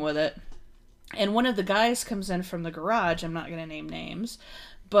working with it. And one of the guys comes in from the garage. I'm not going to name names.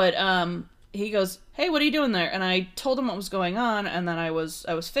 But he goes, hey, what are you doing there? And I told him what was going on, and then I was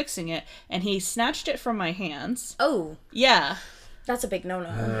fixing it. And he snatched it from my hands. Oh, Yeah. that's a big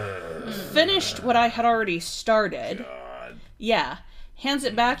no-no. Finished what I had already started. God. Yeah. Hands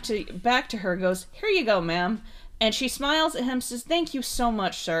it back to her, goes, here you go, ma'am. And she smiles at him, says, thank you so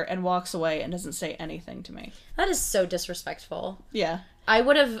much, sir, and walks away and doesn't say anything to me. That is so disrespectful. Yeah. I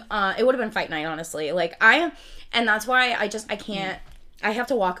would have, it would have been fight night, honestly. And that's why I can't, I have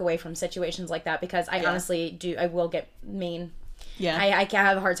to walk away from situations like that because I honestly I will get mean. Yeah. I can't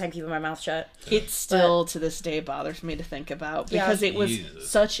have a hard time keeping my mouth shut. It still, to this day, bothers me to think about because it was Jesus.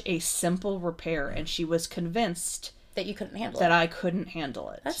 such a simple repair, and she was convinced That you couldn't handle that it. I couldn't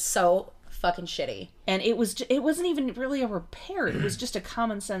handle it. That's so fucking shitty. And it wasn't even really a repair. It was just a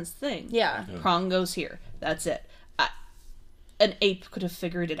common sense thing. Yeah. Prong goes here. That's it. An ape could have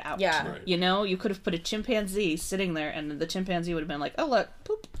figured it out. Yeah. Right. You know, you could have put a chimpanzee sitting there, and the chimpanzee would have been like, "Oh look,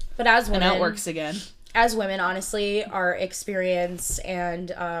 poop," But as and women, out works again. as women, honestly, our experience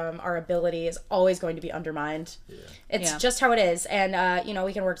and our ability is always going to be undermined. Yeah. It's Yeah. just how it is, and you know,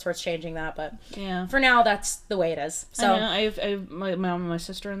 we can work towards changing that. But Yeah. for now, that's the way it is. I So know, I have my mom and my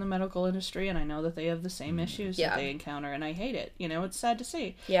sister in the medical industry, and I know that they have the same issues Yeah. that they encounter, and I hate it. You know, it's sad to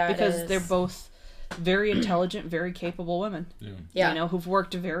see. Yeah, it because is. they're both very intelligent, very capable women. yeah, You know, who've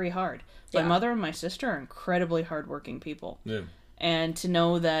worked very hard. My Yeah. mother and my sister are incredibly hardworking people. Yeah. And to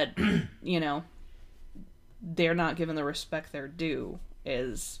know that, you know, they're not given the respect they're due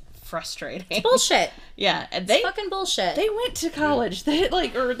is frustrating. Bullshit. Yeah, and It's fucking bullshit. they went to college. They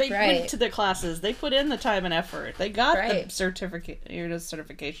Right. went to the classes. They put in the time and effort. They got Right. the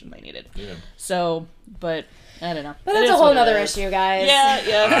certification they needed. Yeah. So, but I don't know. But It that's is a whole what it nother is. issue, guys. Yeah,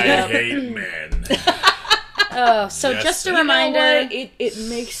 yeah. I hate men. Oh, so Yes. just a You know reminder. It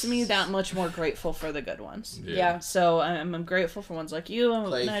makes me that much more grateful for the good ones. Yeah. So I'm grateful for ones like you,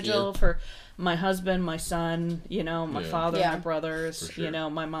 Thank Nigel, you. for my husband, my son, my Yeah. father, Yeah. my brothers, For sure.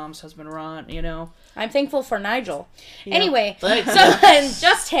 my mom's husband, Ron, I'm thankful for Nigel. Anyway, Thanks. so and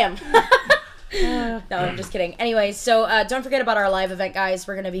just him. No, I'm just kidding. Anyway, so don't forget about our live event, guys.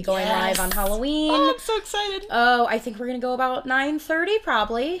 We're gonna be going live on Halloween. Oh, I'm so excited. Oh, I think we're gonna go about 9:30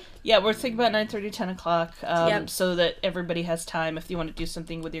 probably. Yeah, we're thinking about 9:30, 10 o'clock, Yep. so that everybody has time. If you want to do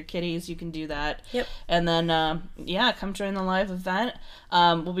something with your kitties, you can do that. Yep. And then, come join the live event.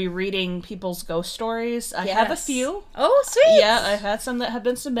 We'll be reading people's ghost stories. I have a Yes. few. Oh, sweet. Yeah, I've had some that have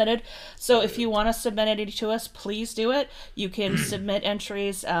been submitted. So if you want to submit it to us, please do it. You can submit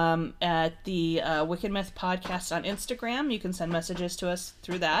entries at the Wicked Myth Podcast on Instagram. You can send messages to us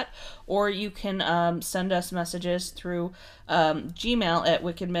through that. Or you can send us messages through Gmail at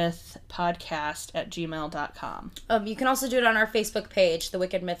wickedmythpodcast@gmail.com. You can also do it on our Facebook page, the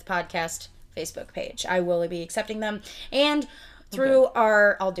Wicked Myth Podcast Facebook page. I will be accepting them. And through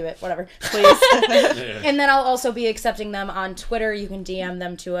I'll do it, whatever. Please. And then I'll also be accepting them on Twitter. You can DM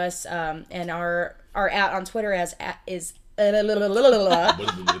them to us. And our @ on Twitter is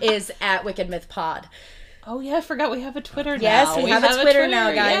at Wicked Myth Pod. Oh, yeah, I forgot we have a Twitter now. Yes, we have a Twitter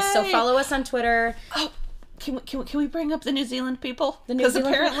now, guys. So Yay. follow us on Twitter. Oh, can we bring up the New Zealand people? The New Because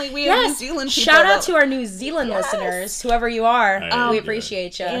Zealand apparently people. we have New Yes. Zealand people. Shout out that- to our New Zealand listeners, whoever you are. Oh, We yeah.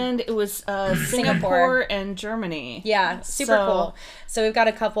 appreciate you. And it was Singapore and Germany. Yeah, super So- cool. So we've got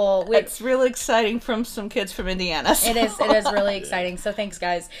a couple. It's really exciting from some kids from Indiana. It is really exciting. So thanks,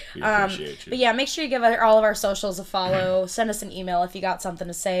 guys. We appreciate you. But yeah, make sure you give all of our socials a follow. Send us an email if you got something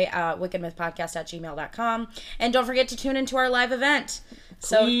to say at wickedmythpodcast@gmail.com. And don't forget to tune into our live event.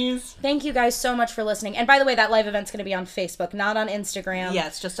 So Please. thank you guys so much for listening. And by the way, that live event's going to be on Facebook, not on Instagram. Yeah,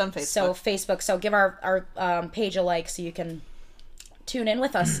 it's just on Facebook. So Facebook. So give our page a like so you can tune in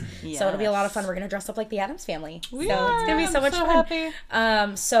with us. So it'll be a lot of fun. We're going to dress up like the Addams Family. So it's going to be so much fun. Happy.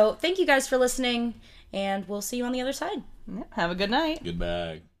 So thank you guys for listening, and we'll see you on the other side. Yeah, have a good night.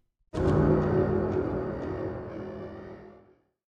 Goodbye.